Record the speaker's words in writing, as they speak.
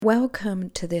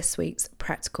Welcome to this week's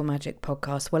Practical Magic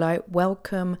podcast. Well, I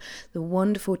welcome the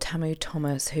wonderful Tamu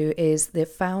Thomas, who is the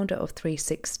founder of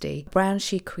 360, a brand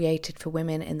she created for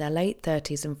women in their late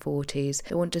 30s and 40s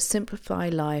that want to simplify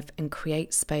life and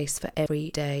create space for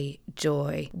everyday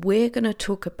joy. We're going to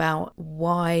talk about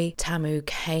why Tamu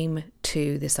came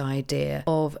to this idea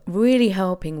of really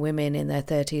helping women in their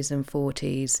 30s and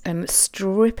 40s and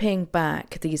stripping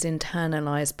back these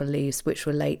internalized beliefs which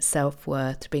relate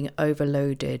self-worth to being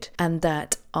overloaded, and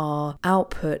that our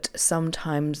output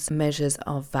sometimes measures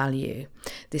our value.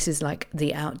 This is like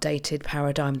the outdated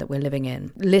paradigm that we're living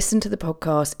in. Listen to the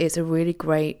podcast. It's a really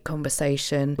great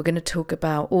conversation. We're going to talk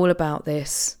all about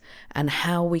this and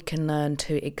how we can learn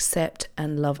to accept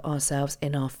and love ourselves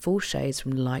in our full shades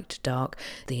from light to dark,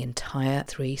 the entire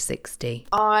 360.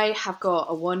 I have got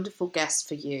a wonderful guest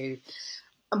for you.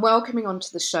 I'm welcoming onto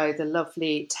the show the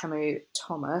lovely Tamu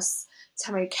Thomas.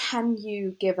 Tamu, can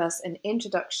you give us an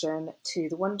introduction to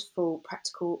the wonderful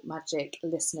Practical Magic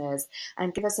listeners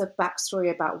and give us a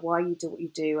backstory about why you do what you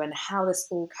do and how this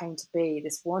all came to be,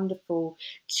 this wonderful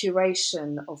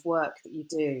curation of work that you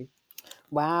do?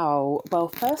 Wow. Well,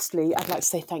 firstly, I'd like to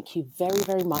say thank you very,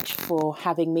 very much for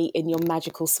having me in your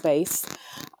magical space.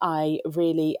 I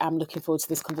really am looking forward to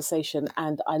this conversation,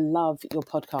 and I love your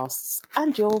podcasts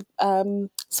and your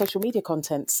social media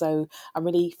content. So I'm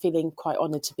really feeling quite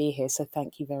honoured to be here. So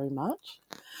thank you very much.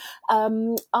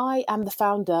 I am the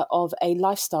founder of a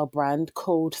lifestyle brand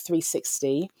called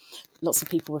 360. Lots of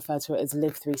people refer to it as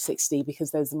Live 360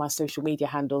 because those are my social media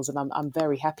handles, and I'm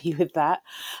very happy with that.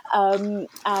 And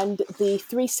the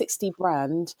 360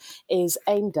 brand is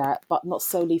aimed at, but not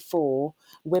solely for,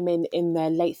 women in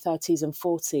their late 30s and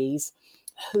 40s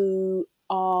who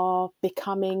are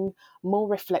becoming more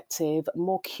reflective,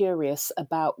 more curious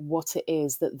about what it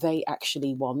is that they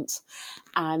actually want,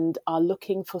 and are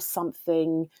looking for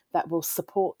something that will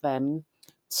support them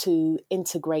to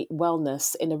integrate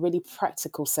wellness in a really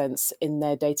practical sense in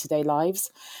their day-to-day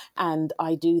lives. And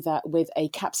I do that with a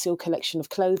capsule collection of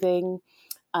clothing,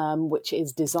 which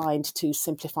is designed to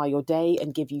simplify your day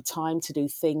and give you time to do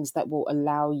things that will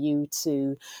allow you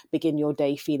to begin your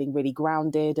day feeling really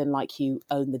grounded and like you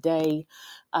own the day.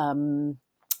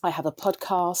 I have a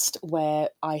podcast where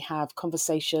I have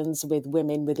conversations with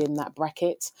women within that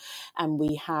bracket, and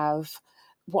we have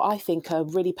what I think are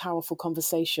really powerful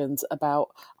conversations about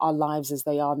our lives as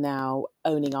they are now,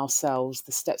 owning ourselves,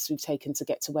 the steps we've taken to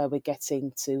get to where we're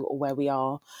getting to, or where we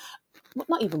are.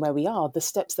 Not even where we are, the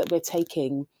steps that we're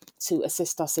taking to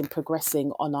assist us in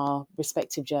progressing on our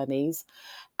respective journeys.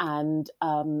 And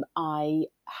I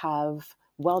have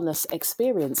wellness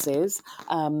experiences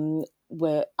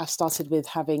where I've started with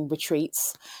having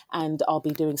retreats, and I'll be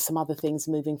doing some other things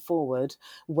moving forward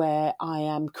where I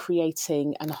am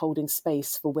creating and holding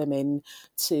space for women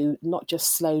to not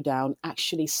just slow down,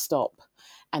 actually stop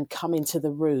and come into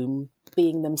the room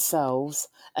being themselves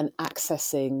and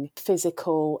accessing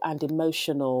physical and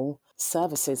emotional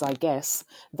services, I guess,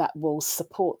 that will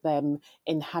support them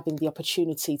in having the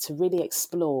opportunity to really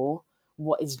explore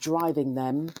what is driving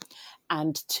them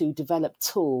and to develop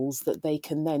tools that they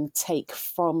can then take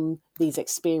from these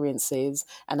experiences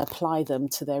and apply them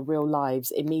to their real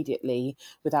lives immediately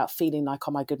without feeling like,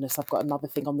 oh my goodness, I've got another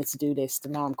thing on the to-do list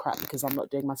and now I'm crap because I'm not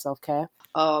doing my self-care.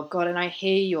 Oh God, and I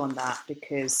hear you on that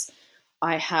because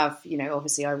I have,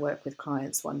 obviously I work with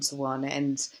clients one-to-one,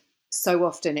 and so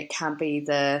often it can be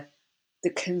the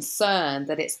concern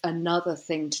that it's another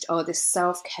thing this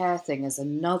self-care thing is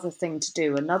another thing to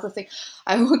do, another thing.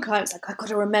 I want clients like, I've got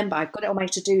to remember, I've got it on my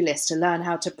to-do list to learn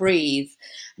how to breathe.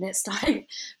 And it's like,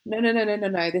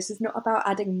 no. This is not about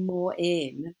adding more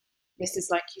in. This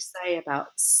is, like you say, about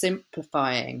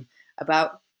simplifying,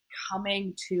 about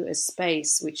coming to a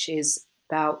space which is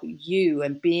about you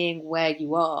and being where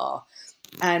you are.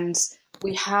 And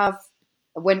we have,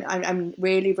 when I'm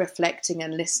really reflecting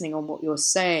and listening on what you're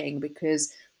saying,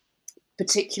 because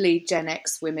particularly Gen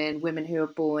X women who are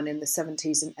born in the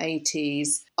 70s and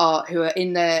 80s, who are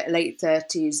in their late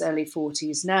 30s, early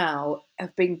 40s now,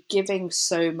 have been giving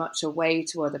so much away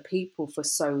to other people for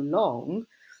so long.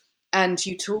 And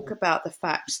you talk about the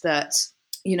fact that,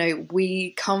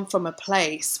 we come from a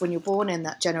place, when you're born in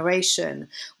that generation,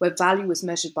 where value is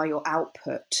measured by your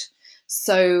output.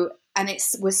 So, and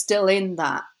we're still in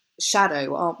that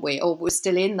shadow, aren't we? Or we're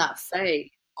still in that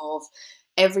phase of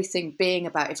everything being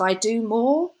about, if I do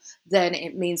more, then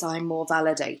it means I'm more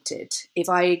validated. If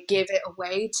I give it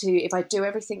away if I do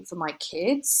everything for my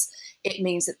kids, it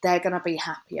means that they're going to be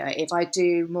happier. If I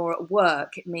do more at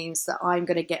work, it means that I'm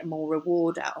going to get more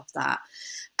reward out of that.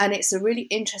 And it's a really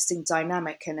interesting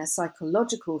dynamic and a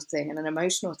psychological thing and an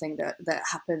emotional thing that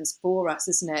happens for us,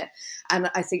 isn't it? And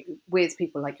I think with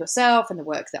people like yourself and the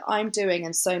work that I'm doing,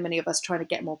 and so many of us trying to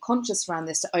get more conscious around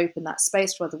this, to open that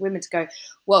space for other women to go,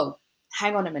 whoa,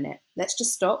 hang on a minute, let's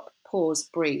just stop, pause,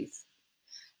 breathe.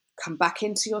 Come back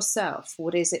into yourself.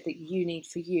 What is it that you need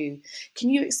for you? Can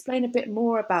you explain a bit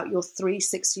more about your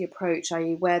 360 approach,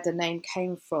 i.e. where the name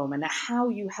came from and how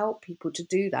you help people to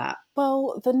do that?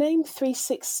 Well, the name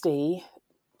 360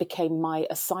 became my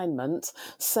assignment.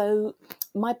 So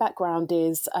my background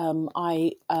is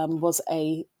I was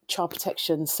a child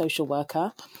protection social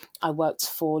worker. I worked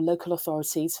for local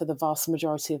authorities for the vast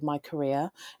majority of my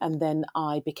career, and then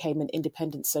I became an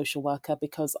independent social worker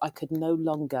because I could no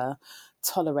longer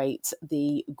tolerate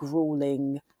the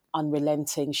grueling,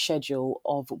 unrelenting schedule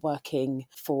of working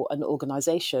for an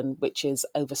organisation which is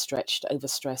overstretched,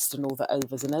 overstressed, and all the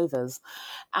overs and overs.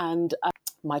 And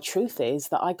my truth is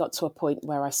that I got to a point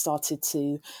where I started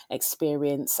to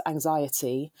experience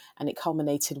anxiety, and it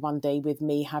culminated one day with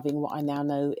me having what I now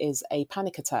know is a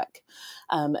panic attack,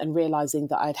 and realizing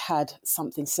that I'd had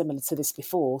something similar to this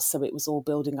before. So it was all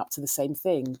building up to the same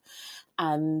thing.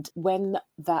 And when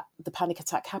the panic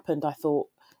attack happened, I thought,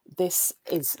 this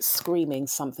is screaming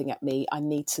something at me. I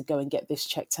need to go and get this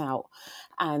checked out.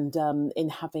 And in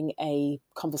having a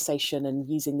conversation and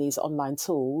using these online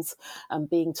tools,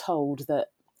 being told that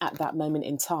at that moment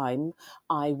in time,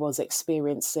 I was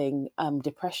experiencing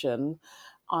depression,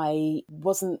 I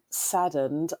wasn't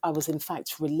saddened. I was in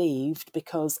fact relieved,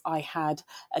 because I had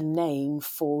a name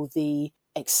for the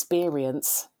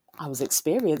experience I was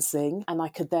experiencing, and I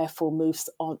could therefore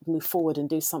move forward and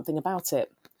do something about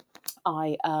it.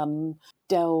 I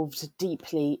delved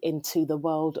deeply into the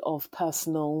world of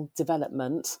personal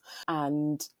development,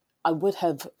 and I would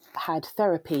have had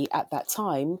therapy at that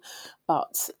time,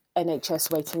 but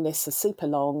NHS waiting lists are super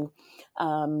long.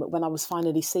 When I was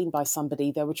finally seen by somebody,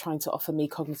 they were trying to offer me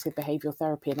cognitive behavioural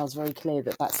therapy, and I was very clear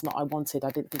that that's not what I wanted.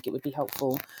 I didn't think it would be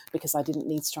helpful, because I didn't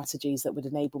need strategies that would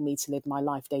enable me to live my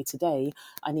life day to day.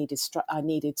 I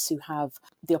needed to have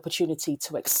the opportunity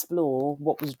to explore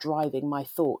what was driving my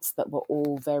thoughts that were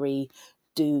all very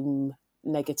doom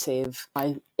negative.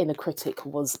 My inner critic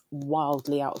was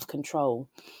wildly out of control.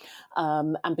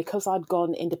 And because I'd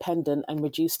gone independent and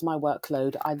reduced my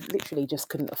workload, I literally just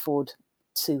couldn't afford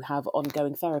to have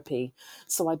ongoing therapy.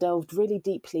 So I delved really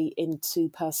deeply into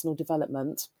personal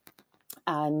development,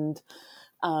 and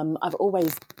I've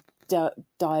always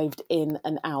dived in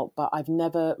and out, but I've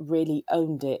never really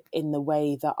owned it in the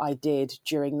way that I did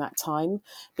during that time,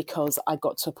 because I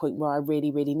got to a point where I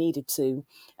really, really needed to.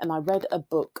 And I read a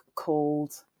book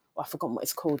called, I've forgotten what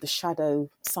it's called, The Shadow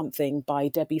Something, by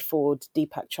Debbie Ford,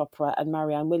 Deepak Chopra and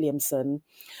Marianne Williamson,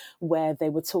 where they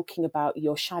were talking about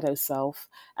your shadow self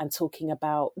and talking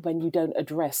about when you don't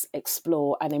address,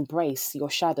 explore and embrace your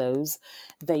shadows,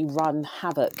 they run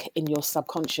havoc in your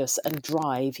subconscious and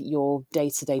drive your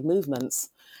day-to-day movements.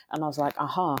 And I was like,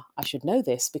 aha, I should know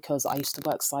this, because I used to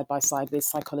work side by side with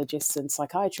psychologists and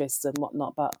psychiatrists and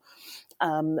whatnot. But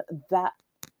that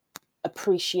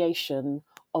appreciation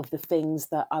of the things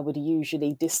that I would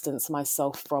usually distance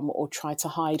myself from, or try to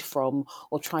hide from,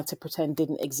 or try to pretend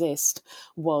didn't exist,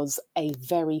 was a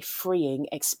very freeing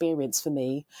experience for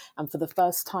me. And for the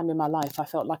first time in my life, I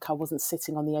felt like I wasn't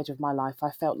sitting on the edge of my life. I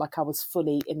felt like I was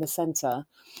fully in the center.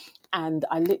 And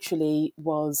I literally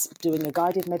was doing a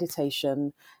guided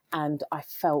meditation, and I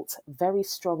felt very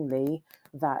strongly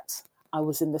that I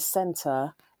was in the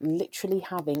center, literally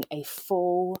having a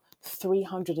full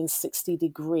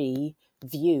 360-degree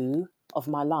view of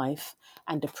my life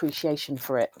and appreciation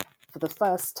for it. For the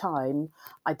first time,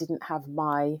 I didn't have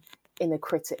my inner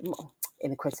critic,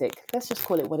 let's just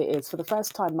call it what it is. For the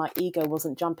first time, my ego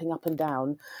wasn't jumping up and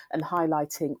down and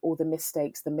highlighting all the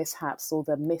mistakes, the mishaps, all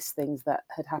the missed things that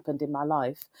had happened in my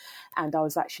life. And I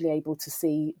was actually able to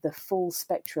see the full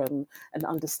spectrum and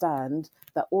understand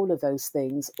that all of those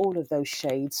things, all of those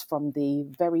shades, from the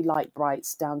very light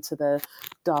brights down to the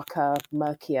darker,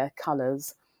 murkier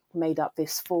colours, made up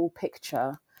this full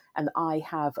picture. And I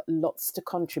have lots to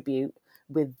contribute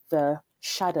with the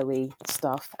shadowy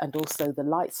stuff and also the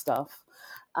light stuff,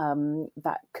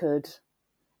 that could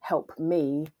help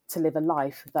me to live a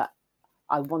life that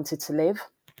I wanted to live,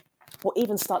 or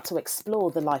even start to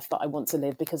explore the life that I want to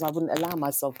live, because I wouldn't allow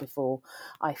myself before.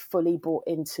 I fully bought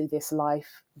into this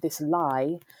life, this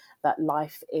lie, that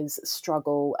life is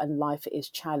struggle and life is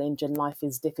challenge and life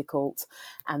is difficult,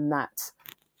 and that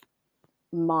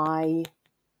the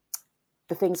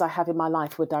things I have in my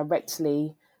life were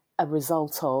directly a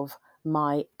result of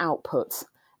my output.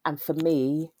 And for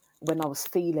me, when I was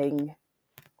feeling,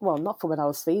 well, not for when I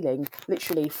was feeling,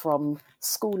 literally from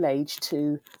school age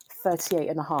to 38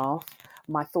 and a half,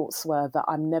 my thoughts were that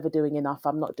I'm never doing enough,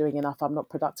 I'm not doing enough, I'm not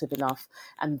productive enough.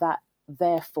 And that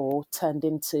therefore turned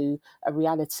into a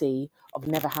reality of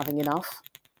never having enough.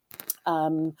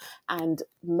 And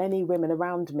many women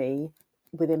around me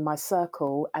within my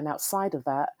circle and outside of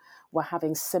that were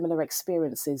having similar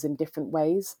experiences in different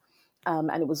ways.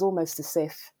 And it was almost as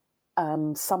if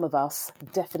some of us,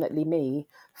 definitely me,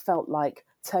 felt like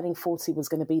turning 40 was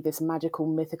going to be this magical,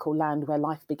 mythical land where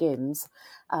life begins.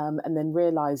 And then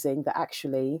realizing that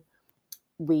actually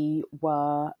we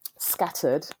were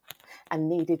scattered and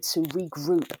needed to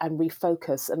regroup and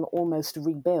refocus and almost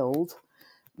rebuild,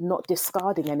 not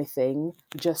discarding anything,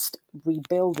 just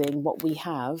rebuilding what we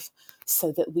have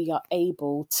so that we are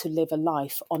able to live a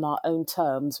life on our own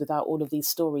terms without all of these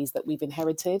stories that we've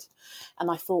inherited.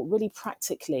 And I thought really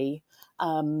practically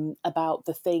about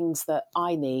the things that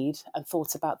I need and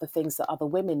thought about the things that other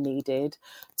women needed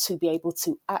to be able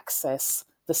to access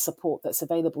the support that's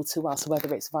available to us,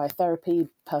 whether it's via therapy,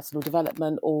 personal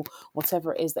development, or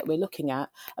whatever it is that we're looking at.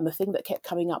 And the thing that kept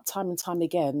coming up time and time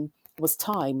again was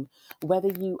time. Whether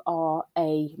you are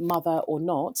a mother or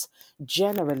not,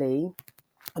 generally,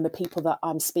 and the people that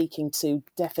I'm speaking to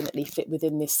definitely fit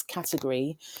within this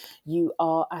category, you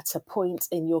are at a point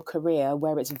in your career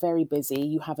where it's very busy,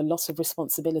 you have a lot of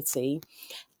responsibility,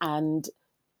 and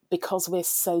because we're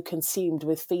so consumed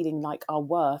with feeling like our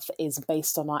worth is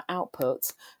based on our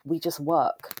output, we just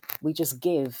work, we just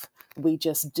give, we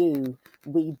just do,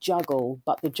 we juggle,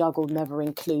 but the juggle never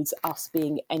includes us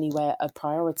being anywhere a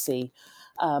priority.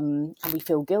 And we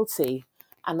feel guilty.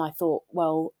 And I thought,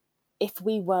 well, if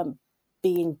we weren't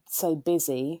being so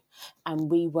busy and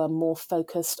we were more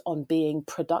focused on being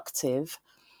productive,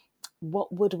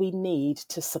 what would we need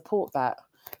to support that?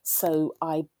 So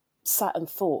I sat and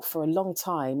thought for a long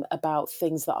time about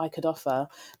things that I could offer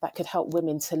that could help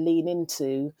women to lean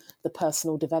into the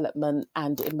personal development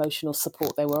and emotional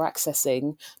support they were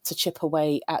accessing to chip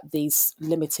away at these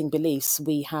limiting beliefs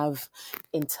we have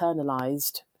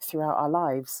internalized throughout our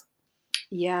lives.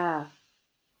 Yeah.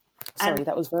 Sorry, And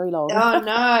that was very long. oh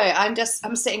no,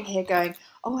 I'm sitting here going,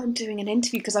 oh, I'm doing an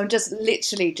interview because I'm just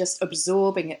literally just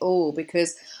absorbing it all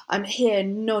because I'm here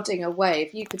nodding away.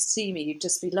 If you could see me, you'd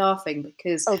just be laughing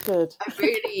because Oh, good.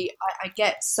 I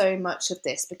get so much of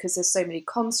this because there's so many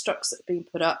constructs that have been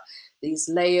put up, these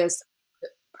layers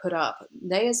put up,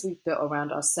 layers we've built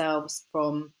around ourselves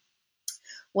from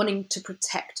wanting to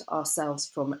protect ourselves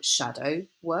from shadow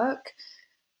work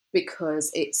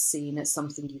because it's seen as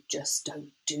something you just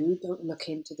don't do. Don't look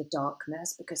into the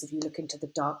darkness because if you look into the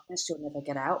darkness, you'll never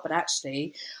get out. But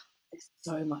actually, there's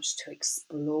so much to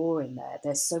explore in there.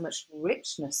 There's so much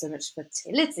richness, so much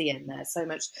fertility in there, so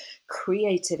much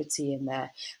creativity in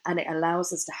there. And it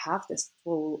allows us to have this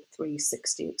full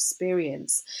 360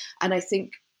 experience. And I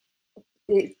think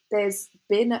there's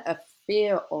been a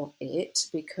fear of it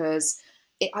because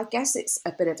I guess it's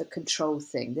a bit of a control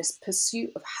thing. This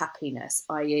pursuit of happiness,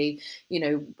 i.e.,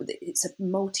 it's a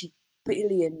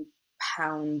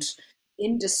multi-billion-pound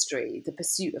industry. The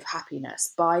pursuit of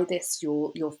happiness. Buy this,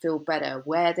 you'll feel better.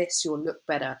 Wear this, you'll look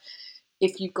better.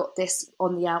 If you've got this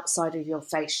on the outside of your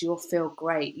face, you'll feel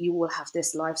great. You will have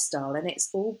this lifestyle, and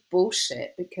it's all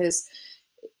bullshit because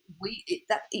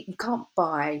you can't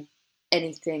buy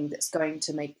anything that's going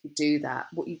to make you do that.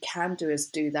 What you can do is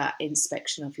do that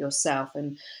inspection of yourself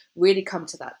and really come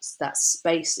to that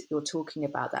space that you're talking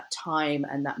about, that time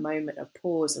and that moment of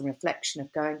pause and reflection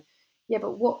of going, yeah,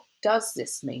 but what does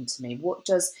this mean to me? What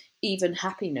does even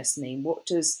happiness mean? What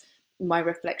does my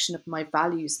reflection of my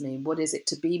values mean? What is it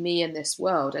to be me in this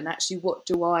world? And actually, what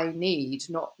do I need?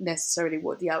 Not necessarily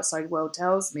what the outside world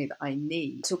tells me that I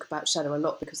need. I talk about shadow a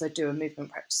lot because I do a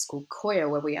movement practice called Koya,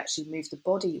 where we actually move the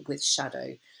body with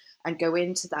shadow and go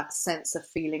into that sense of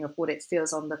feeling of what it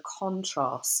feels on the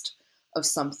contrast of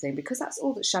something, because that's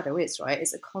all that shadow is, right?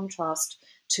 It's a contrast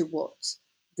to what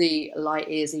the light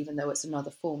is, even though it's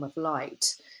another form of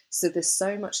light. So there's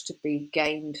so much to be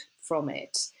gained from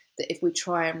it that if we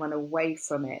try and run away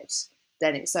from it,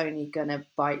 then it's only going to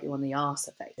bite you on the arse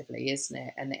effectively, isn't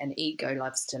it? And ego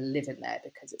loves to live in there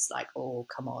because it's like, oh,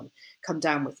 come on, come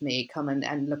down with me, come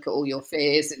and look at all your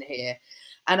fears in here.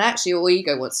 And actually all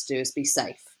ego wants to do is be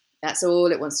safe. That's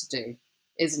all it wants to do,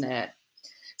 isn't it?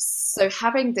 So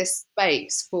having this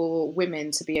space for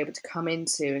women to be able to come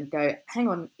into and go, hang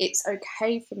on, it's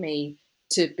okay for me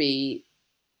to be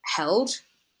held.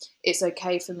 It's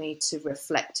okay for me to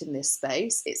reflect in this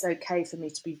space. It's okay for me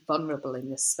to be vulnerable in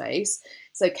this space.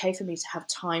 It's okay for me to have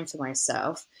time for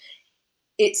myself.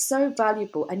 It's so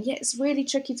valuable, and yet it's really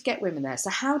tricky to get women there. So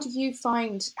how do you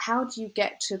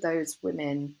get to those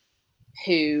women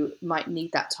who might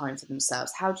need that time for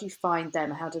themselves? How do you find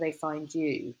them? How do they find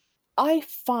you? I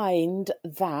find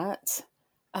that,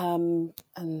 and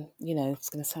it's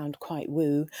going to sound quite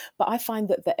woo, but I find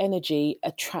that the energy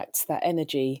attracts that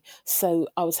energy. So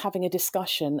I was having a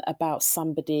discussion about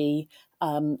somebody,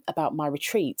 about my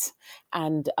retreat,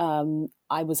 and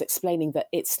I was explaining that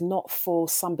it's not for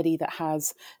somebody that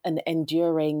has an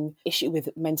enduring issue with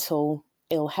mental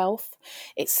ill health.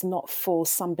 It's not for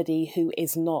somebody who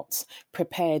is not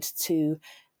prepared to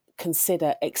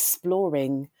consider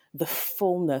exploring the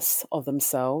fullness of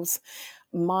themselves.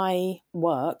 My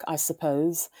work, I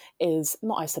suppose, is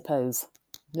not, I suppose,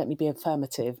 let me be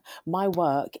affirmative. My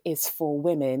work is for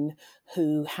women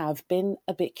who have been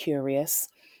a bit curious,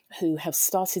 who have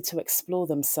started to explore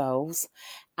themselves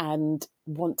and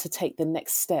want to take the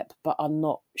next step but are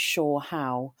not sure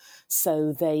how.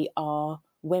 So they are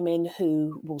women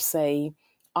who will say,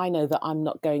 I know that I'm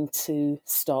not going to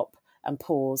stop and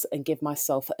pause and give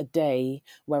myself a day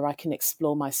where I can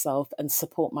explore myself and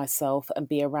support myself and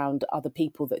be around other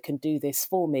people that can do this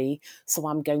for me. So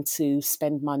I'm going to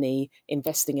spend money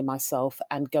investing in myself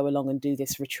and go along and do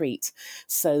this retreat.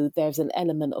 So there's an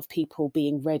element of people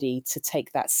being ready to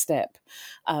take that step.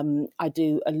 I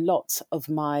do a lot of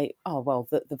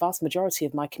the vast majority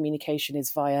of my communication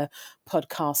is via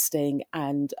podcasting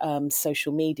and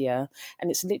social media.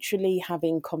 And it's literally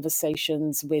having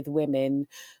conversations with women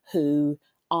who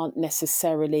aren't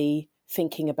necessarily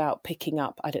thinking about picking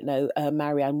up, I don't know, a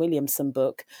Marianne Williamson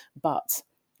book, but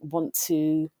want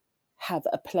to have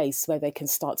a place where they can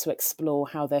start to explore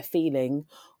how they're feeling,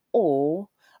 or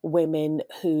women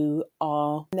who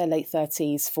are in their late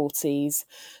 30s, 40s,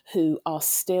 who are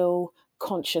still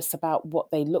conscious about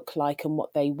what they look like and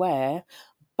what they wear,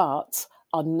 but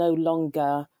are no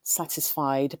longer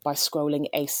satisfied by scrolling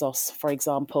ASOS, for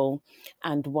example,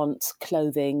 and want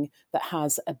clothing that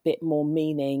has a bit more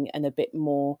meaning and a bit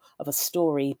more of a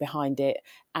story behind it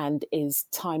and is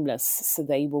timeless. So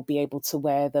they will be able to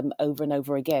wear them over and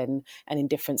over again and in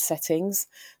different settings.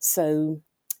 So,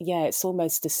 yeah, it's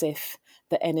almost as if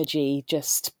the energy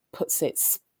just puts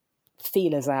its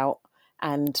feelers out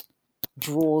and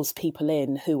draws people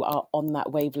in who are on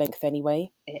that wavelength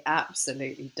anyway. It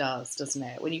absolutely does, doesn't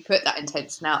it? When you put that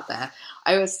intention out there,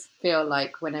 I always feel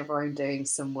like whenever I'm doing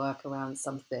some work around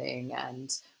something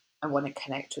and I want to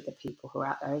connect with the people who are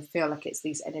out there, I feel like it's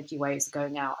these energy waves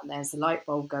going out and there's a light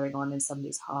bulb going on in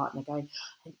somebody's heart and they're going,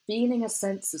 I'm feeling a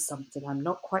sense of something. I'm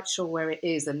not quite sure where it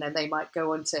is. And then they might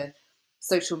go onto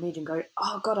social media and go,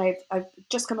 oh God, I've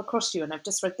just come across you and I've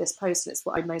just read this post and it's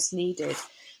what I most needed.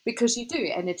 Because you do,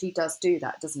 energy does do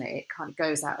that, doesn't it? It kind of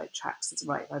goes out, it attracts its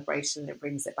right vibration, and it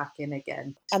brings it back in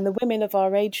again. And the women of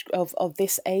our age, of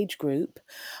this age group,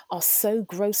 are so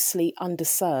grossly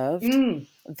underserved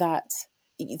that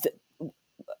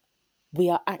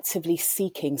we are actively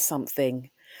seeking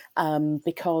something,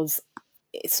 because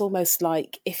it's almost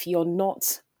like if you're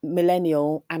not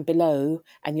millennial and below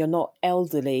and you're not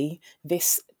elderly,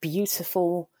 this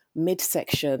beautiful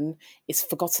midsection is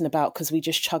forgotten about because we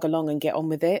just chug along and get on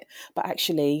with it. But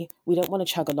actually, we don't want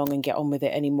to chug along and get on with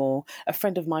it anymore. A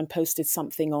friend of mine posted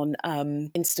something on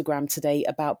Instagram today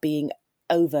about being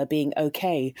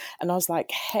okay. And I was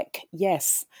like, heck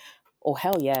yes, or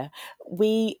hell yeah.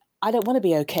 I don't want to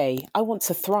be okay. I want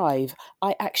to thrive.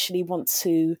 I actually want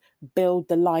to build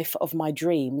the life of my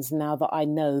dreams now that I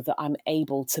know that I'm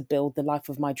able to build the life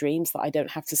of my dreams, that I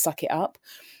don't have to suck it up.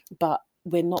 But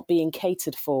we're not being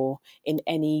catered for in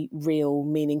any real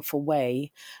meaningful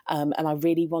way. And I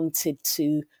really wanted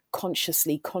to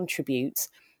consciously contribute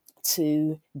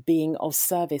to being of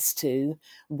service to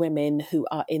women who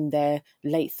are in their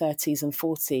late 30s and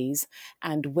 40s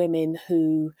and women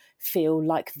who feel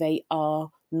like they are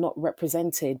not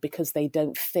represented because they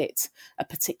don't fit a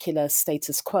particular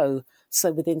status quo.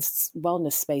 So within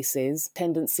wellness spaces,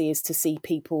 tendency is to see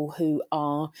people who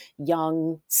are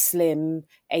young, slim,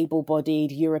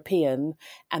 able-bodied, European,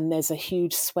 and there's a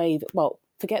huge swathe, well,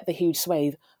 forget the huge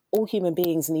swathe, all human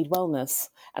beings need wellness.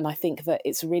 And I think that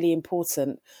it's really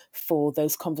important for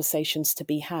those conversations to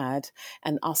be had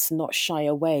and us not shy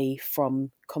away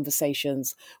from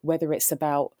conversations, whether it's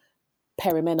about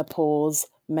perimenopause,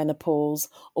 menopause,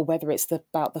 or whether it's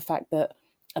about the fact that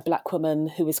a black woman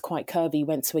who is quite curvy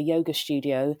went to a yoga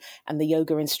studio and the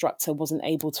yoga instructor wasn't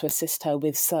able to assist her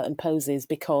with certain poses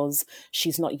because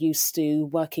she's not used to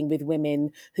working with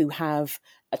women who have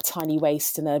a tiny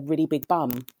waist and a really big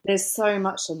bum. There's so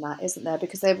much in that, isn't there?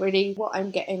 Because they're really, what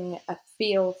I'm getting a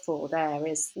feel for there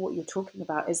is what you're talking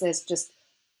about is there's just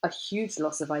a huge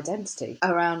loss of identity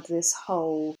around this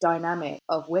whole dynamic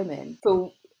of women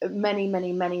for many,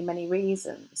 many, many, many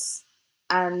reasons.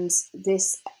 And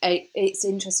it's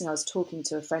interesting. I was talking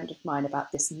to a friend of mine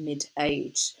about this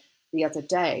mid-age the other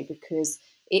day because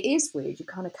it is weird. You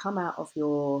kind of come out of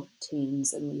your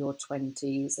teens and your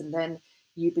 20s and then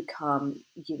you become,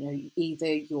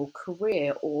 either your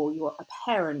career or you're a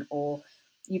parent or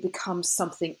you become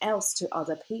something else to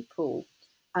other people.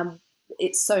 And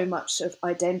it's so much of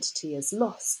identity is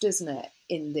lost, isn't it,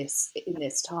 in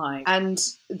this time? And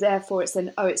therefore it's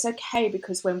then, it's okay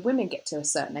because when women get to a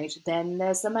certain age, then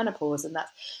there's the menopause and that.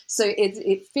 So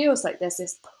it feels like there's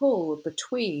this pull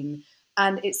between,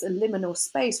 and it's a liminal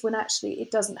space when actually it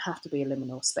doesn't have to be a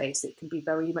liminal space. It can be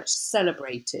very much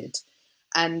celebrated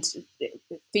and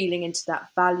feeling into that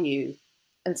value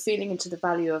and feeling into the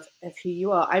value of who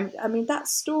you are. I mean, that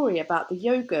story about the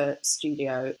yoga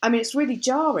studio, I mean, it's really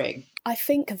jarring. I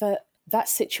think that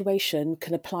situation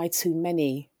can apply to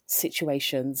many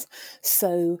situations.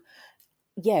 So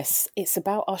yes, it's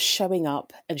about us showing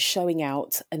up and showing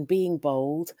out and being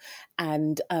bold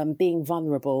and being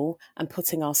vulnerable and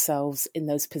putting ourselves in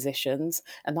those positions.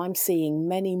 And I'm seeing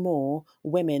many more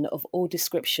women of all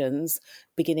descriptions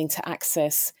beginning to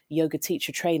access yoga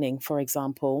teacher training, for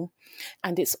example.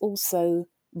 And it's also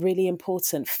really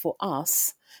important for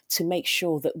us to make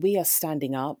sure that we are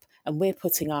standing up and we're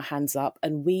putting our hands up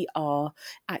and we are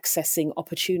accessing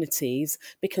opportunities,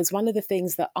 because one of the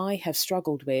things that I have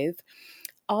struggled with,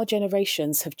 our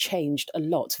generations have changed a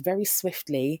lot very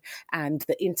swiftly, and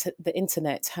the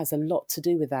internet has a lot to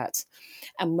do with that.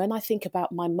 And when I think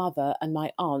about my mother and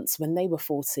my aunts when they were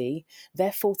 40,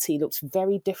 their 40 looked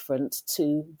very different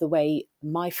to the way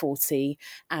my 40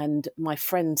 and my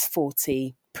friend's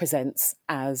 40 presents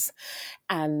as.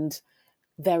 And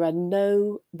there are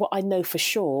what I know for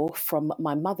sure from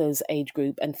my mother's age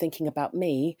group and thinking about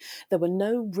me, there were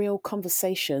no real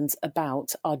conversations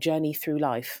about our journey through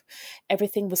life.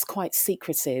 Everything was quite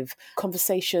secretive.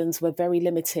 Conversations were very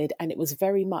limited, and it was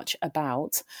very much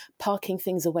about parking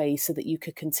things away so that you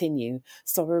could continue.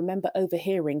 So I remember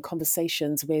overhearing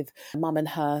conversations with mum and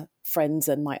her friends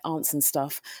and my aunts and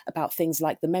stuff about things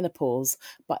like the menopause,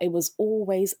 but it was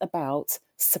always about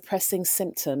suppressing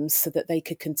symptoms so that they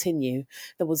could continue.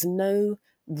 There was no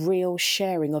real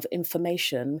sharing of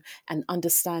information and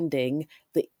understanding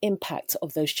the impact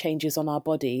of those changes on our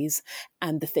bodies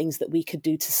and the things that we could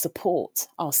do to support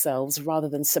ourselves rather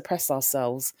than suppress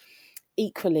ourselves.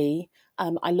 Equally,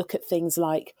 I look at things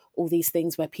like all these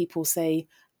things where people say,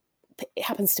 it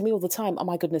happens to me all the time. Oh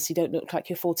my goodness, you don't look like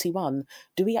you're 41.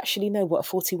 Do we actually know what a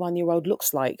 41-year-old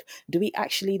looks like? Do we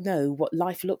actually know what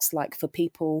life looks like for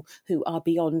people who are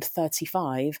beyond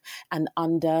 35 and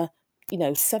under,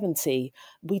 70?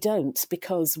 We don't,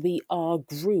 because we are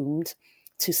groomed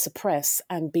to suppress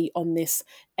and be on this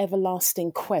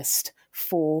everlasting quest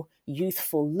for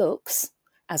youthful looks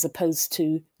as opposed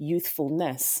to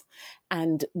youthfulness.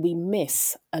 And we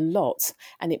miss a lot.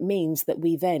 And it means that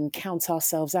we then count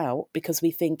ourselves out because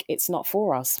we think it's not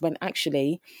for us, when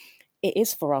actually it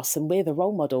is for us and we're the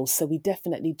role models. So we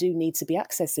definitely do need to be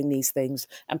accessing these things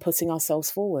and putting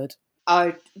ourselves forward.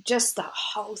 Oh, just that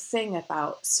whole thing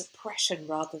about suppression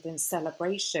rather than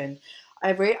celebration.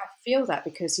 I feel that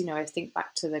because, I think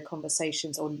back to the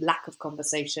conversations or lack of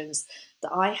conversations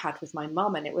that I had with my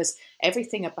mum, and it was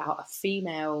everything about a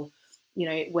female,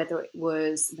 whether it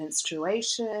was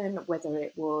menstruation, whether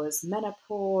it was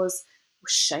menopause,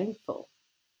 was shameful.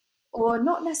 Or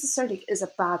not necessarily is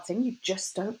a bad thing, you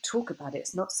just don't talk about it.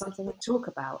 It's not something to talk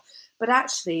about. But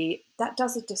actually, that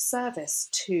does a disservice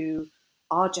to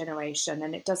our generation,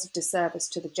 and it does a disservice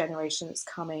to the generation that's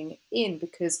coming in,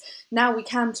 because now we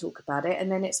can talk about it,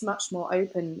 and then it's much more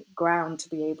open ground to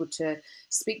be able to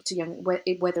speak to young,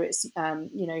 whether it's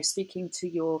speaking to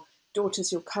your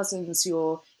daughters, your cousins,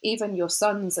 even your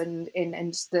sons, and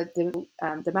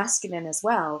the masculine as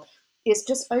well. It's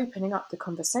just opening up the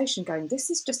conversation, going, this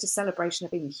is just a celebration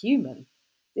of being human.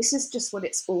 This is just what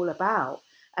it's all about,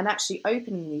 and actually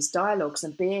opening these dialogues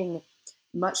and being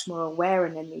much more aware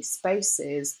and in these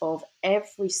spaces of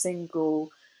every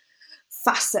single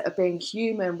facet of being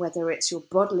human, whether it's your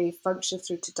bodily function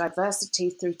through to diversity,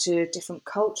 through to different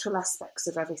cultural aspects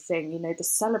of everything. The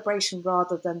celebration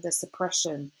rather than the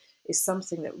suppression is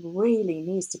something that really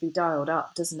needs to be dialed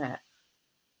up, doesn't it?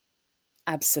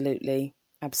 Absolutely.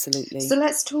 Absolutely. So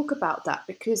let's talk about that,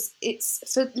 because it's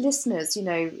for listeners,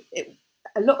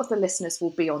 a lot of the listeners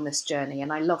will be on this journey,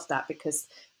 and I love that because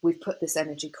we've put this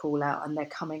energy call out and they're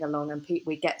coming along, and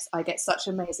I get such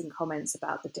amazing comments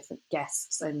about the different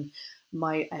guests and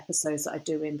my episodes that I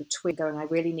do in between, going, I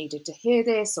really needed to hear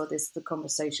this, or this the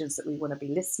conversations that we want to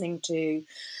be listening to.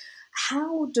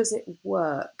 How does it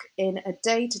work in a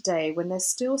day-to-day when there's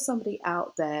still somebody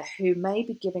out there who may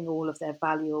be giving all of their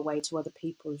value away to other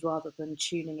people rather than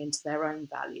tuning into their own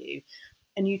value?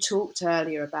 And you talked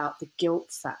earlier about the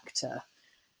guilt factor.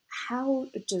 How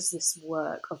does this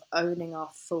work of owning our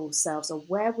full selves, or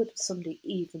where would somebody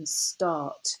even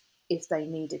start if they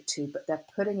needed to, but they're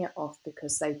putting it off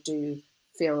because they do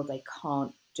feel they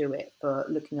can't do it for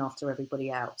looking after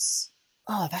everybody else?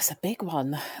 Oh, that's a big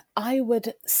one. I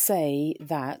would say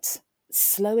that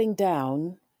slowing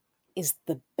down is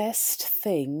the best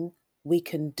thing we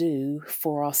can do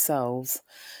for ourselves.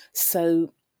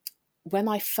 So when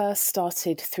I first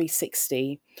started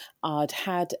 360, I'd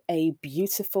had a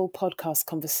beautiful podcast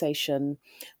conversation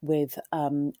with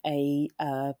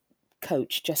a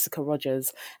coach, Jessica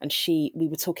Rogers, and we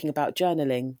were talking about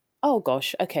journaling. Oh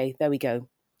gosh, okay, there we go.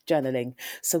 Journaling.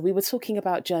 So we were talking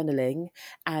about journaling,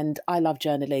 and I love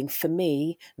journaling. For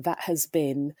me, that has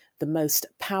been the most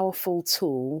powerful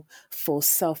tool for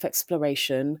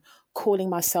self-exploration, calling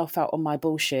myself out on my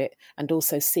bullshit and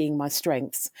also seeing my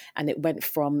strengths. And it went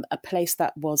from a place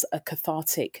that was a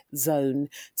cathartic zone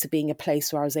to being a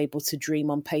place where I was able to dream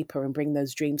on paper and bring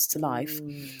those dreams to life.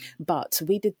 But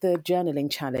we did the journaling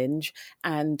challenge,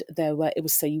 and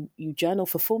you journal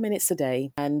for 4 minutes a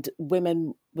day, and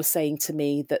women were saying to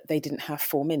me that they didn't have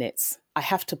 4 minutes. I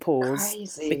have to pause.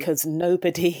 Crazy. Because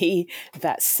nobody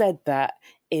that said that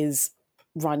is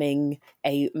running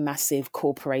a massive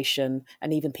corporation,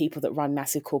 and even people that run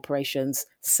massive corporations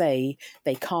say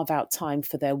they carve out time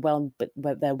for their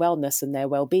wellness and their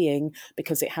well-being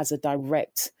because it has a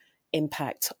direct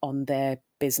impact on their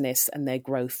business and their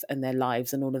growth and their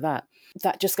lives and all of that.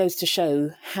 That just goes to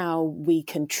show how we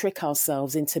can trick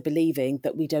ourselves into believing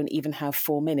that we don't even have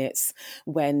 4 minutes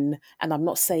and I'm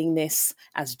not saying this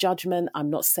as judgment, I'm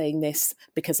not saying this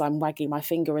because I'm wagging my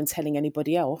finger and telling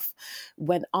anybody else.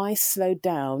 When I slowed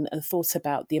down and thought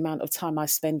about the amount of time I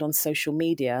spend on social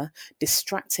media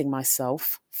distracting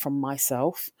myself from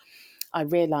myself, I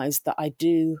realized that I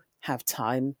do have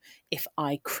time if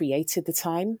I created the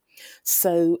time.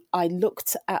 So I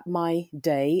looked at my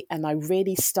day and I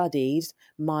really studied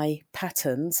my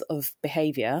patterns of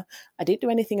behavior. I didn't do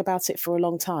anything about it for a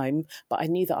long time, but I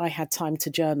knew that I had time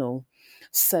to journal.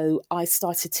 So I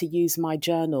started to use my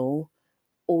journal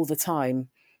all the time.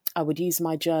 I would use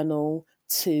my journal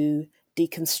to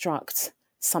deconstruct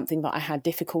something that I had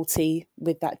difficulty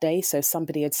with that day. So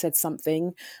somebody had said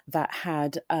something that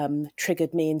had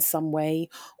triggered me in some way,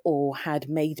 or had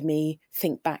made me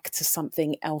think back to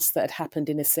something else that had happened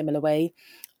in a similar way.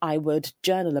 I would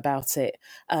journal about it.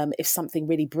 If something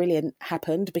really brilliant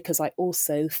happened, because I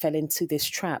also fell into this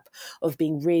trap of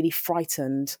being really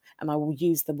frightened, and I will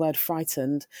use the word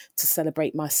frightened to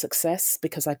celebrate my success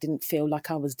because I didn't feel like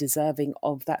I was deserving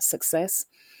of that success.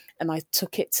 And I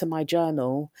took it to my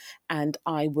journal and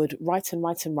I would write and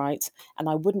write and write, and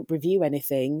I wouldn't review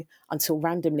anything until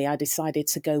randomly I decided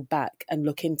to go back and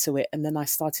look into it. And then I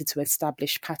started to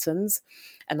establish patterns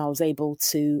and I was able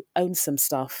to own some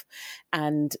stuff.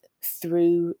 And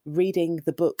through reading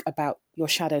the book about your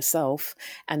shadow self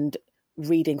and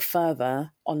reading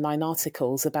further online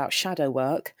articles about shadow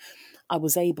work, I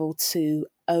was able to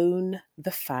own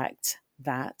the fact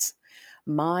that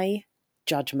my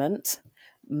judgment,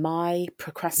 my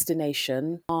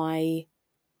procrastination, my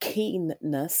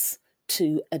keenness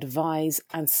to advise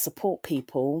and support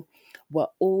people were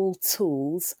all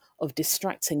tools of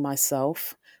distracting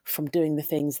myself from doing the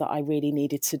things that I really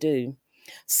needed to do.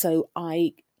 So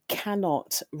I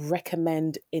cannot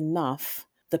recommend enough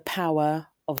the power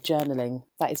of journaling.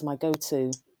 That is my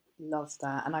go-to. Love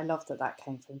that. And I love that that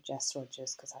came from Jess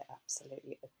Rogers, because I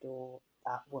absolutely adore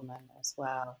that woman as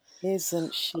well.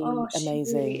 Isn't she Oh, amazing?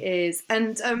 she really is.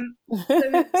 And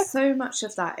so much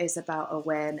of that is about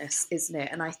awareness, isn't it?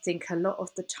 And I think a lot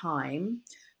of the time,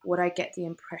 what I get the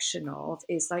impression of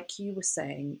is, like you were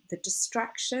saying, the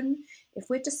distraction. If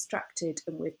we're distracted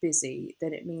and we're busy,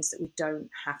 then it means that we don't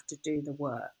have to do the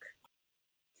work.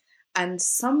 And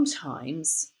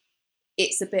sometimes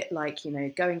it's a bit like,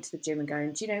 going to the gym and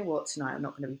going, do you know what, tonight I'm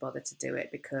not going to be bothered to do it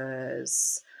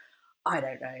because I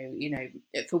don't know,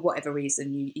 for whatever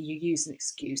reason, you use an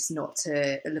excuse not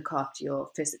to look after your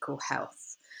physical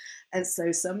health. And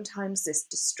so sometimes this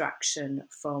distraction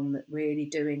from really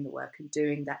doing the work and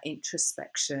doing that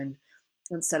introspection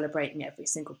and celebrating every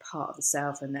single part of the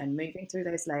self, and then moving through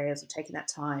those layers or taking that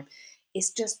time.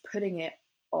 It's just putting it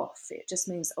off. It just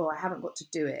means, oh, I haven't got to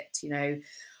do it, you know.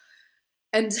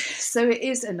 And so it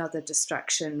is another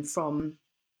distraction from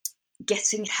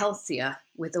getting healthier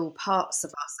with all parts of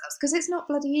ourselves, because it's not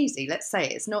bloody easy. Let's say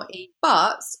it's not easy.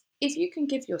 But if you can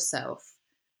give yourself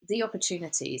the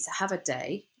opportunity to have a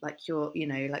day like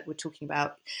like we're talking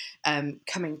about,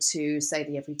 coming to, say,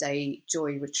 the Everyday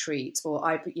Joy retreat, or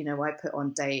I put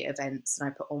on day events and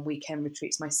I put on weekend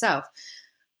retreats myself,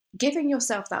 giving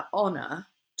yourself that honor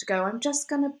to go, I'm just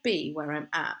going to be where I'm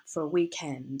at for a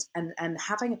weekend, and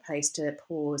having a place to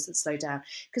pause and slow down.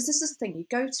 Because this is the thing, you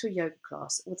go to a yoga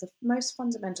class, well, the most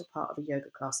fundamental part of a yoga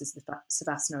class is the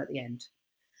savasana at the end,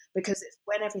 because it's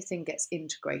when everything gets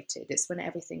integrated, it's when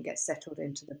everything gets settled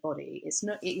into the body. It's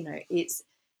not, it's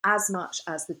as much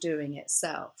as the doing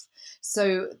itself.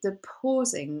 So the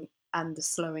pausing and the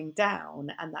slowing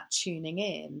down and that tuning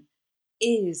in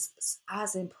is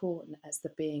as important as the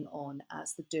being on,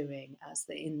 as the doing, as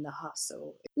the in the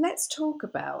hustle. Let's talk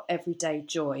about everyday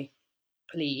joy,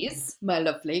 please, my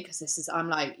lovely, because I'm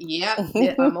like, yeah,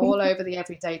 I'm all over the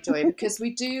everyday joy, because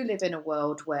we do live in a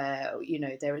world where,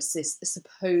 there is this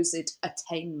supposed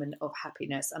attainment of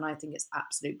happiness, and I think it's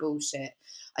absolute bullshit.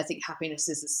 I think happiness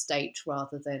is a state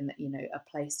rather than, a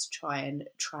place to try and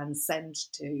transcend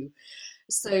to.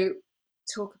 So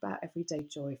talk about everyday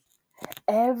joy.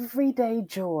 Everyday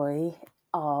joy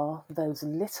are those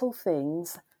little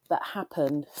things that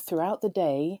happen throughout the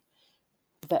day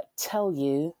that tell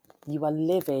you you are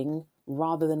living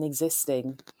rather than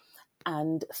existing.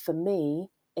 And for me,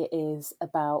 it is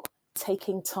about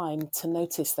taking time to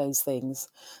notice those things.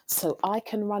 So I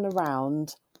can run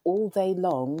around all day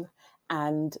long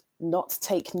and not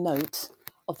take note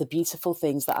of the beautiful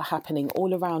things that are happening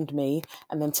all around me,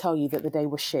 and then tell you that the day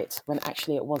was shit when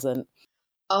actually it wasn't.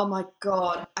 Oh my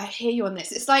God, I hear you on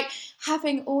this. It's like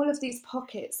having all of these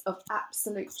pockets of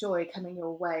absolute joy coming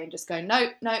your way and just going, no,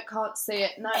 can't see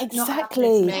it. No, not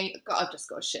happening to me. God, I've just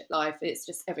got a shit life. It's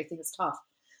just, everything is tough.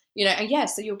 And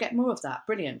yes, so you'll get more of that.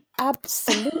 Brilliant.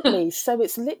 Absolutely. So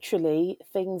it's literally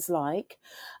things like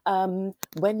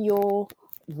when you're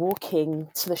walking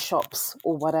to the shops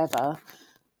or whatever,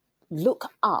 look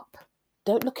up.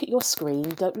 Don't look at your screen.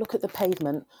 Don't look at the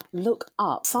pavement. Look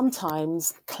up.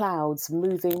 Sometimes clouds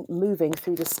moving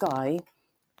through the sky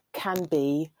can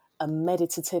be a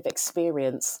meditative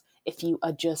experience if you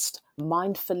are just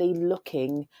mindfully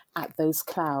looking at those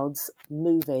clouds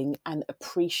moving and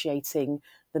appreciating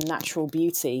the natural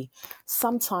beauty.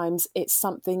 Sometimes it's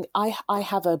something, I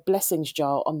have a blessings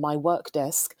jar on my work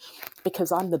desk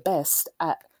because I'm the best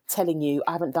at telling you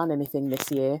I haven't done anything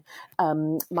this year.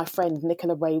 My friend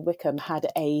Nicola Ray Wickham had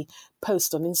a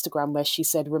post on Instagram where she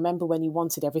said, remember when you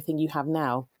wanted everything you have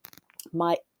now?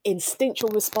 My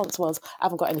instinctual response was, I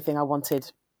haven't got anything I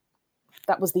wanted.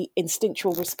 That was the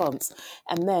instinctual response.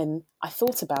 And then I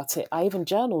thought about it. I even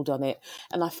journaled on it.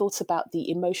 And I thought about the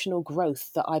emotional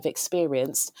growth that I've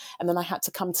experienced. And then I had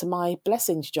to come to my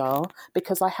blessings jar,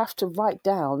 because I have to write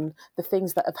down the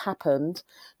things that have happened,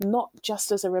 not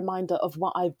just as a reminder of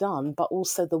what I've done, but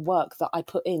also the work that I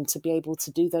put in to be able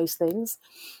to do those things.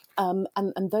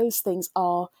 And those things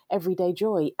are everyday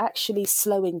joy. Actually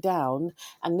slowing down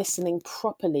and listening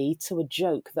properly to a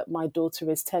joke that my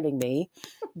daughter is telling me.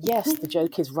 Yes, the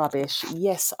joke is rubbish.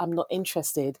 Yes, I'm not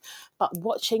interested. But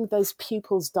watching those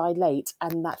pupils dilate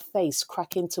and that face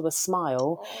crack into a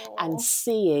smile, and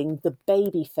seeing the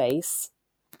baby face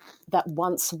that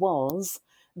once was,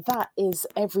 that is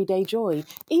everyday joy.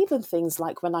 Even things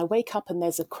like when I wake up and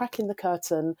there's a crack in the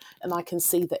curtain and I can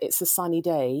see that it's a sunny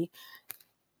day,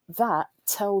 that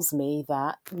tells me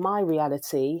that my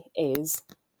reality is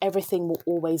everything will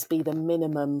always be the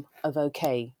minimum of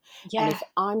okay. Yeah. And if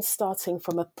I'm starting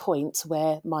from a point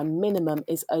where my minimum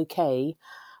is okay,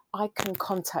 I can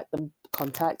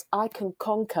I can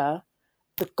conquer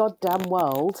the goddamn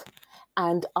world,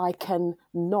 and I can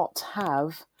not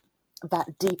have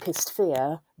that deepest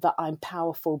fear that I'm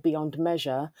powerful beyond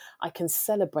measure. I can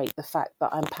celebrate the fact that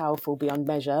I'm powerful beyond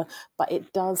measure, but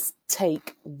it does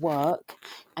take work,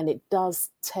 and it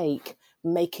does take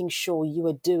making sure you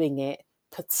are doing it,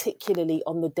 particularly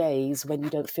on the days when you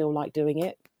don't feel like doing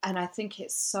it. And I think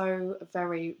it's so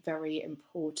very, very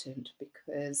important,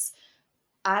 because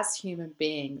as human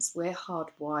beings, we're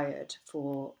hardwired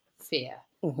for fear.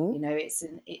 Mm-hmm. You know, it's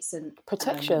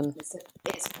Protection.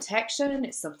 it's protection.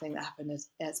 It's something that happened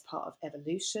as part of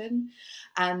evolution.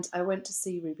 And I went to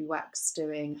see Ruby Wax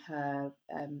doing her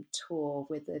tour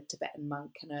with a Tibetan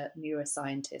monk and a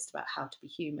neuroscientist about how to be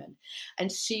human.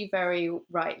 And she very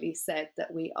rightly said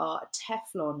that we are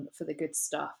Teflon for the good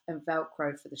stuff and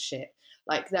Velcro for the shit.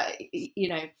 Like that, you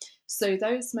know. So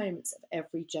those moments of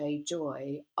everyday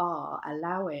joy are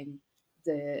allowing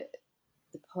the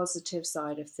positive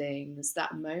side of things,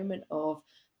 that moment of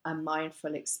a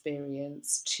mindful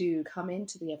experience to come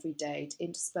into the everyday, to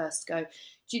intersperse, to go,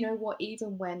 do you know what?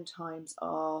 Even when times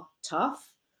are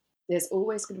tough, there's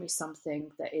always going to be something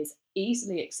that is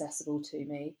easily accessible to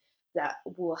me that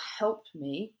will help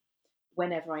me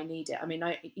whenever I need it. I mean,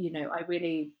 I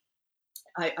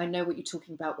know what you're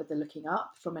talking about with the looking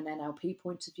up from an NLP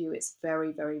point of view. It's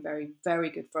very, very, very, very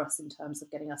good for us in terms of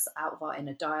getting us out of our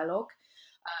inner dialogue.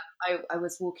 I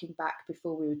was walking back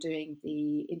before we were doing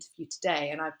the interview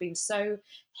today, and I've been so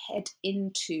head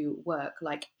into work,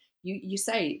 like you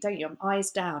say, don't you? I'm eyes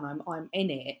down. I'm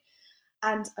in it,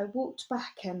 and I walked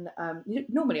back, and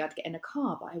normally I'd get in a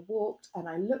car, but I walked and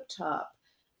I looked up,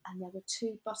 and there were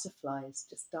two butterflies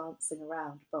just dancing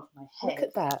around above my Look head,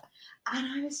 at that. and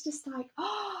I was just like,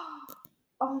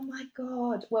 oh my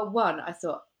god. Well, one, I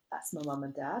thought that's my mum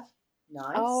and dad.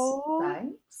 Nice. Oh,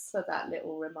 Thanks for that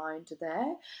little reminder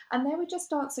there. And they were just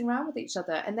dancing around with each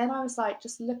other. And then I was like,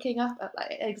 just looking up at,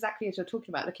 like, exactly as you're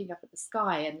talking about, looking up at the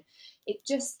sky. And it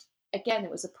just, again,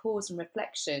 it was a pause and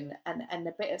reflection and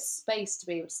a bit of space to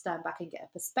be able to stand back and get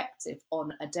a perspective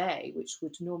on a day, which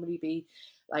would normally be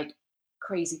like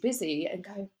crazy busy, and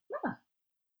go,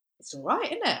 it's all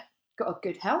right, isn't it? Got a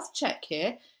good health check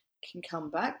here. Can come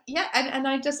back. Yeah, and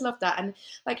I just love that. And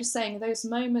like you're saying, those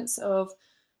moments of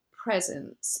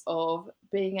presence, of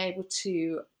being able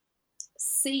to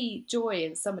see joy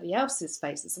in somebody else's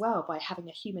face as well by having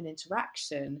a human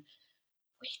interaction,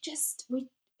 we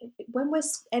when we're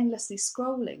endlessly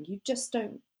scrolling, you just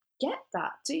don't get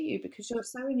that, do you? Because you're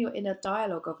so in your inner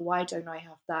dialogue of why don't I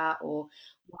have that, or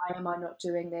why am I not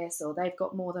doing this, or they've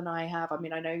got more than I have. I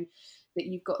mean, I know that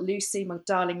you've got Lucy, my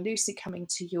darling Lucy, coming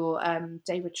to your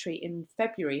day retreat in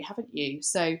February, haven't you?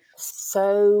 So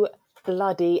so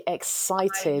bloody I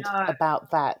excited know,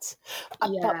 about that.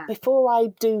 But yeah. before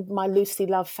I do my Lucy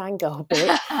Love fangirl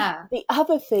bit, the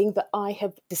other thing that I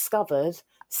have discovered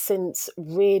since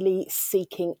really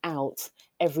seeking out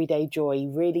everyday joy,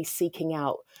 really seeking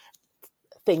out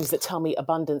things that tell me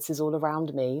abundance is all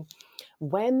around me,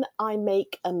 when I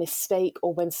make a mistake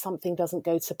or when something doesn't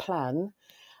go to plan,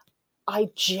 I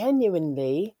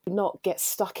genuinely do not get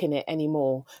stuck in it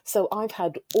anymore. So I've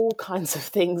had all kinds of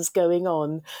things going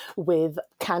on with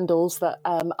candles that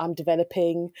I'm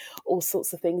developing, all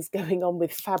sorts of things going on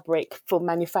with fabric for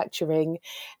manufacturing.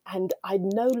 And I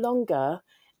no longer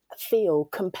feel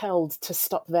compelled to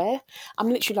stop there. I'm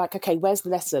literally like, okay, where's the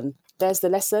lesson? There's the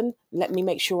lesson. Let me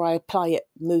make sure I apply it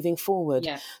moving forward.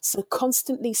 Yeah. So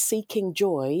constantly seeking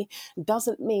joy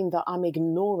doesn't mean that I'm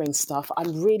ignoring stuff.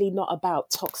 I'm really not about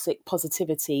toxic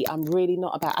positivity. I'm really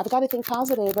not about, I've got to think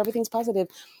positive. Everything's positive.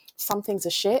 Some things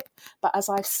are shit. But as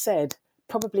I've said,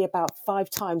 probably about 5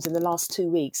 times in the last 2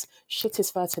 weeks, shit is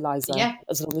fertilizer, Yeah.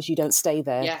 as long as you don't stay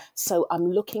there. Yeah. So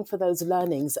I'm looking for those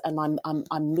learnings, and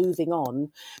I'm moving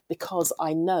on, because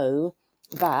I know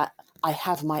that I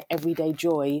have my everyday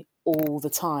joy all the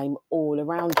time, all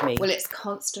around me. Well, it's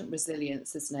constant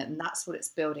resilience, isn't it? And that's what it's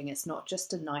building. It's not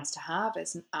just a nice to have,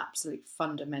 it's an absolute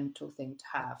fundamental thing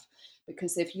to have.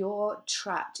 Because if you're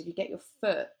trapped, if you get your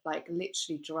foot like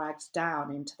literally dragged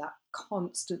down into that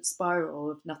constant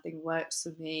spiral of nothing works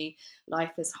for me,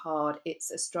 life is hard, it's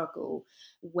a struggle,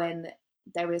 when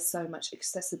there is so much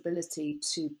accessibility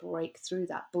to break through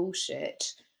that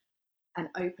bullshit and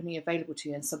openly available to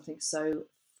you in something so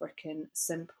freaking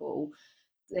simple,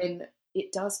 then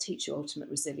it does teach you ultimate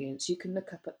resilience. You can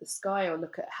look up at the sky or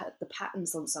look at the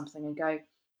patterns on something and go,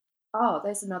 oh,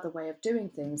 there's another way of doing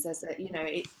things. There's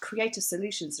a, creative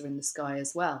solutions are in the sky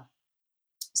as well.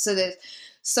 So there's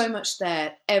so much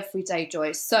there, everyday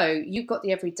joy. So you've got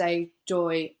the everyday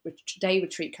joy day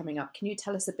retreat coming up. Can you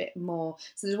tell us a bit more?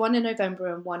 So there's one in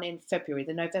November and one in February.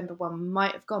 The November one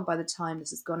might have gone by the time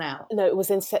this has gone out. No, it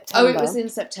was in September. Oh, it was in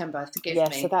September. Forgive me. Yeah,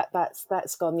 so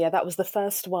that's gone. Yeah, that was the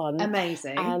first one.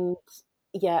 Amazing. And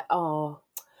yeah,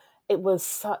 it was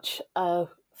such a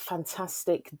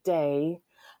fantastic day.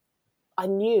 I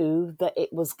knew that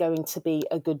it was going to be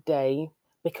a good day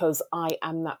because I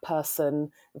am that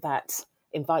person that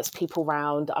invites people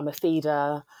round. I'm a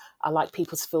feeder. I like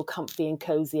people to feel comfy and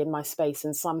cozy in my space,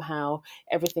 and somehow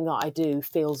everything that I do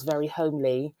feels very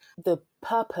homely. The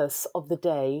purpose of the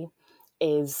day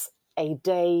is a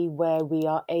day where we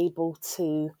are able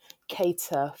to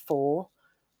cater for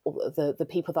the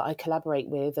people that I collaborate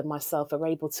with and myself are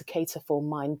able to cater for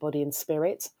mind, body, and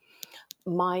spirit.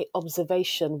 My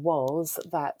observation was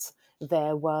that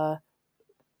there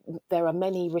are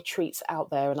many retreats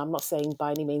out there, and I'm not saying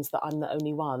by any means that I'm the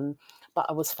only one, but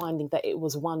I was finding that it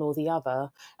was one or the other,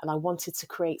 and I wanted to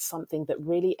create something that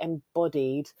really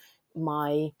embodied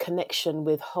my connection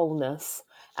with wholeness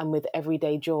and with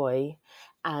everyday joy,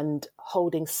 and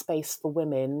holding space for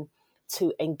women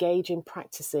to engage in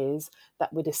practices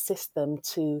that would assist them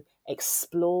to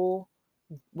explore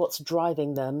what's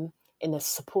driving them in a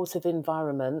supportive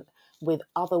environment with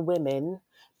other women.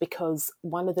 Because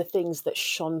one of the things that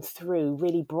shone through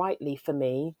really brightly for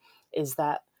me is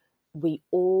that we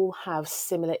all have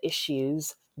similar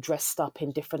issues dressed up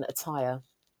in different attire.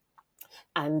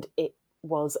 And it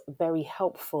was very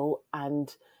helpful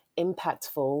and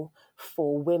impactful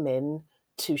for women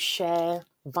to share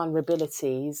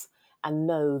vulnerabilities and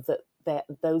know that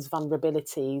those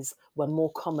vulnerabilities were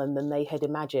more common than they had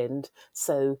imagined.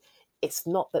 So it's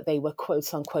not that they were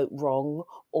quote unquote wrong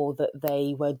or that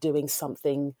they were doing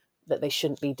something that they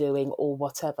shouldn't be doing or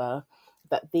whatever,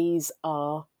 that these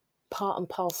are part and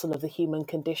parcel of the human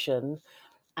condition,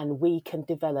 and we can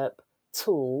develop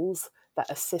tools that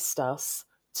assist us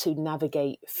to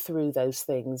navigate through those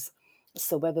things.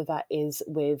 So whether that is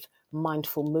with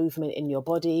mindful movement in your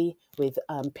body, with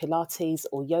Pilates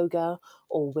or yoga,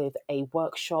 or with a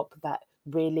workshop that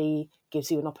really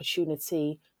gives you an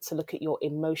opportunity to look at your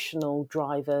emotional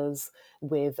drivers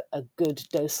with a good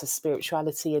dose of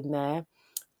spirituality in there,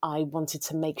 I wanted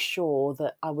to make sure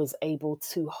that I was able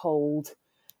to hold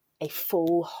a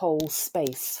full whole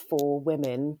space for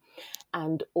women,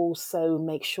 and also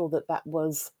make sure that that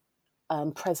was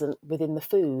present within the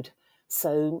food.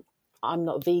 So I'm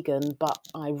not vegan, but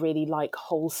I really like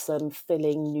wholesome,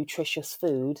 filling, nutritious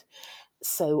food.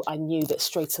 So I knew that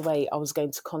straight away I was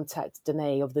going to contact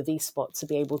Danae of the V-Spot to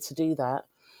be able to do that.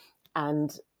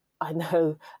 And I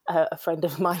know a friend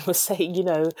of mine was saying,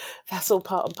 that's all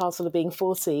part and parcel of being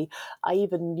 40. I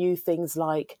even knew things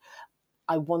like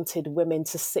I wanted women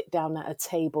to sit down at a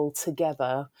table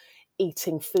together,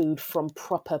 eating food from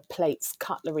proper plates,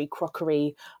 cutlery,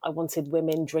 crockery. I wanted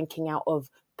women drinking out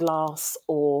of glass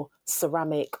or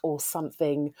ceramic or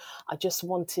something. I just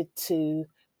wanted to,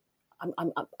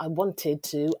 I want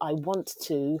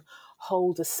to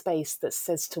hold a space that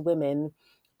says to women,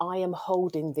 I am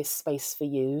holding this space for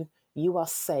you. You are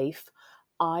safe.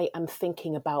 I am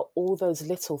thinking about all those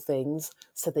little things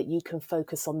so that you can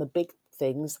focus on the big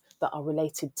things that are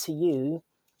related to you,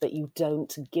 that you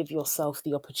don't give yourself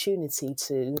the opportunity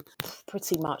to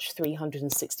pretty much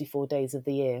 364 days of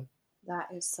the year. That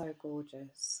is so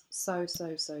gorgeous. So,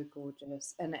 so, so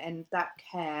gorgeous. And that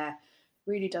care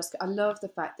really does. I love the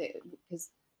fact that, because,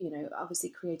 obviously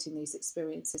creating these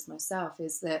experiences myself,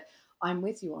 is that I'm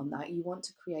with you on that. You want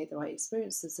to create the right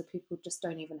experiences so people just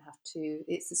don't even have to.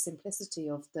 It's the simplicity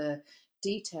of the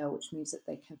detail, which means that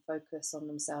they can focus on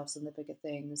themselves and the bigger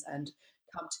things and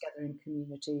come together in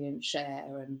community and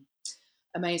share. And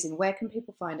amazing. Where can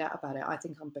people find out about it? I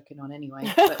think I'm booking on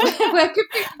anyway, but where can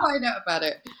people find out about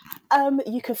it?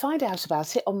 You can find out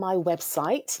about it on my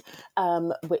website,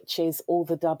 which is all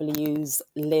the W's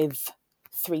live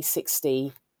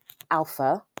 360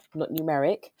 alpha, not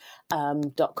numeric,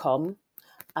 .com,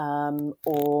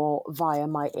 or via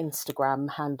my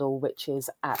Instagram handle, which is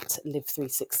at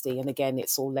live360. And again,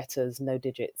 it's all letters, no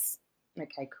digits.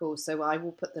 Okay, cool. So I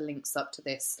will put the links up to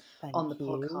this on the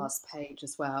podcast page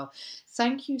as well.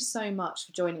 Thank you so much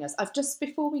for joining us.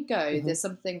 Before we go, there's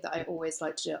something that I always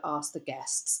like to ask the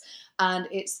guests, and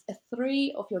it's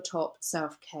 3 of your top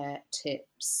self-care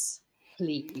tips,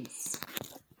 please.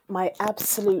 My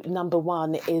absolute number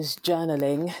 1 is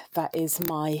journaling. That is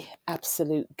my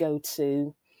absolute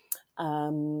go-to.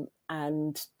 And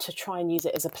to try and use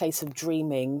it as a place of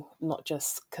dreaming, not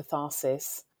just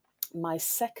catharsis. My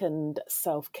second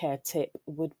self-care tip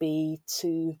would be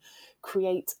to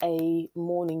create a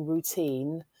morning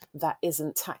routine that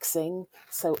isn't taxing.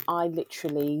 So I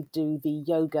literally do the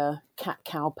yoga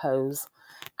cat-cow pose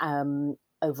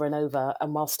over and over.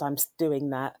 And whilst I'm doing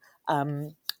that,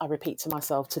 I repeat to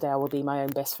myself, today I will be my own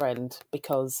best friend,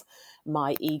 because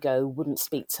my ego wouldn't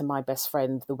speak to my best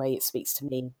friend the way it speaks to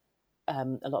me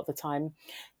a lot of the time.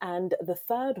 And the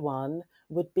third one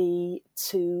would be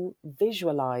to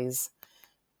visualize.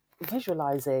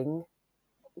 Visualizing,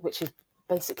 which is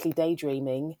basically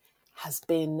daydreaming, has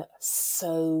been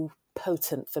so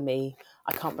potent for me.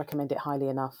 I can't recommend it highly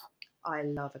enough. I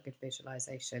love a good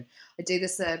visualization. I do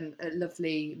this a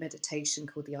lovely meditation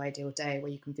called the Ideal Day,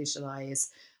 where you can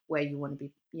visualize where you want to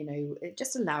be,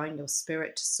 just allowing your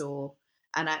spirit to soar.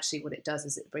 And actually what it does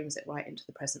is it brings it right into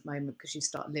the present moment, because you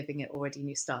start living it already and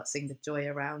you start seeing the joy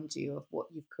around you of what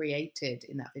you've created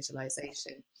in that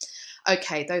visualization.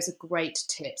 Okay, those are great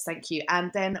tips. Thank you.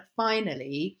 And then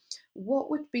finally, what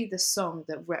would be the song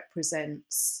that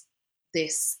represents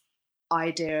this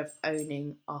idea of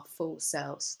owning our full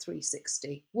selves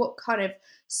 360? What kind of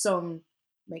song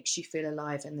makes you feel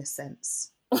alive in this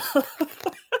sense?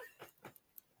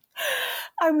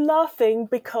 I'm laughing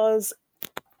because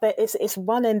it's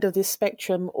one end of the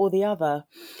spectrum or the other.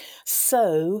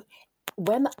 So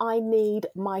when I need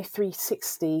my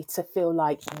 360 to feel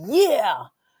like, yeah,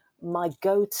 my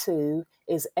go-to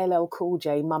is LL Cool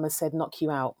J, Mama Said Knock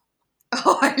You Out.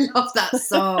 Oh, I love that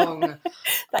song.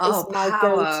 That is my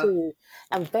go-to.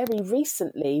 And very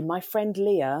recently, my friend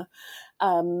Leah,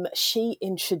 she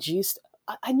introduced,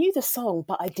 I knew the song,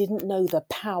 but I didn't know the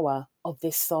power of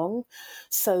this song.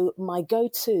 So my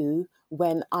go-to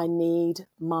when I need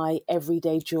my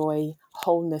everyday joy,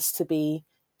 wholeness to be,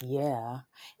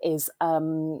 is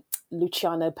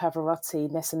Luciano Pavarotti,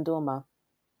 Nessun Dorma.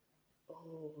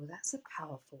 Oh, that's a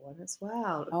powerful one as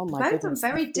well. Oh my both goodness,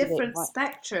 on very different right.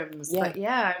 spectrums, Yeah. but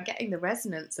yeah, I'm getting the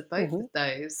resonance of both of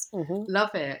those. Mm-hmm.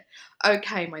 Love it.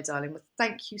 Okay, my darling. Well,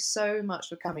 thank you so much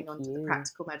for coming on to the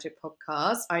Practical Magic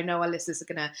podcast. I know our listeners are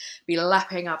going to be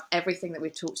lapping up everything that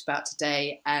we've talked about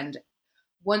today. And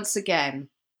once again,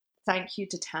 thank you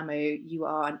to Tamu. You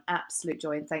are an absolute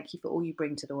joy, and thank you for all you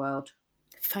bring to the world.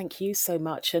 Thank you so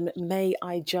much. And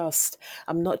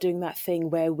I'm not doing that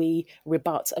thing where we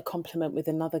rebut a compliment with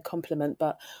another compliment,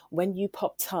 but when you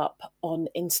popped up on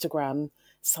Instagram,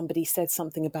 somebody said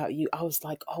something about you. I was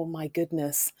like, oh my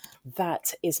goodness,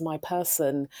 that is my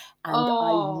person. And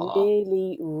I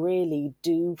really, really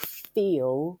do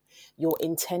feel your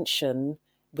intention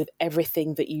with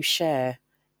everything that you share.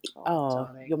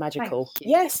 Darling. You're magical. You.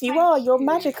 Yes, you are. You're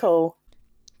magical.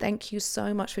 Thank you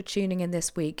so much for tuning in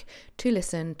this week to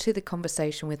listen to the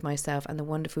conversation with myself and the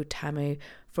wonderful Tamu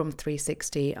from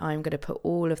 360. I'm going to put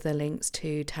all of the links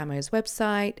to Tamu's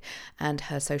website and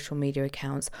her social media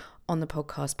accounts on the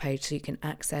podcast page, so you can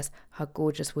access her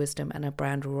gorgeous wisdom and her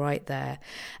brand right there.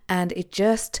 And it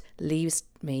just leaves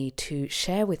me to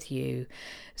share with you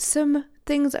some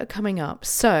things that are coming up.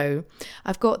 So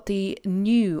I've got the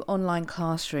new online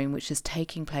classroom, which is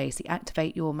taking place, the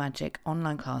Activate Your Magic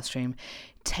online classroom,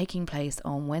 taking place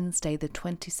on Wednesday the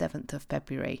 27th of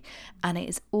February, and it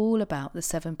is all about the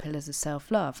 7 pillars of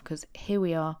self-love, because here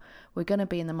we are, we're going to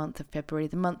be in the month of February,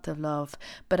 the month of love,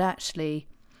 but actually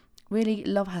really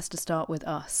love has to start with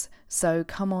us. So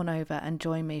come on over and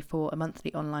join me for a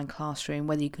monthly online classroom,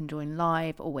 whether you can join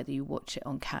live or whether you watch it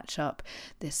on catch up.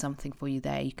 There's something for you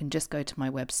there. You can just go to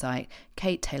my website,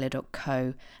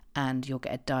 katetaylor.co, and you'll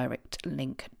get a direct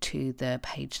link to the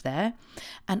page there.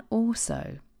 And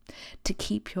also to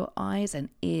keep your eyes and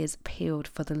ears peeled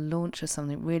for the launch of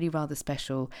something really rather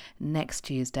special next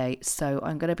Tuesday. So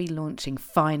I'm going to be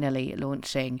finally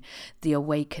launching The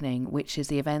Awakening, which is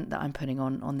the event that I'm putting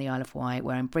on the Isle of Wight,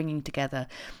 where I'm bringing together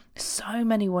so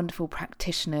many wonderful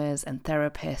practitioners and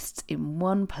therapists in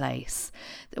one place,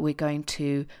 that we're going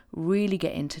to really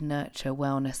get into nurture,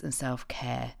 wellness and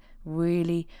self-care,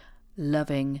 really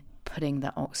loving putting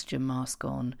that oxygen mask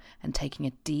on and taking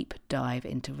a deep dive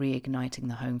into reigniting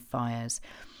the home fires.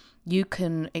 You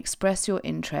can express your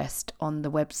interest on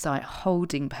the website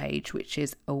holding page, which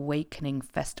is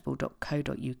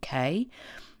awakeningfestival.co.uk.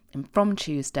 And from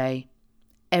Tuesday,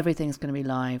 everything's going to be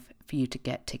live for you to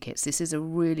get tickets. This is a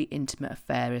really intimate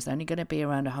affair. It's only going to be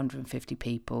around 150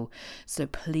 people. So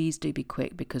please do be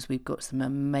quick, because we've got some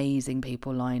amazing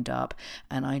people lined up,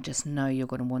 and I just know you're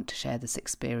going to want to share this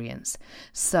experience.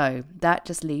 So that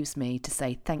just leaves me to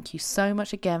say thank you so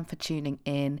much again for tuning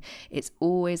in. It's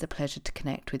always a pleasure to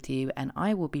connect with you, and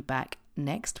I will be back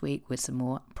next week with some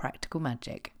more practical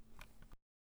magic.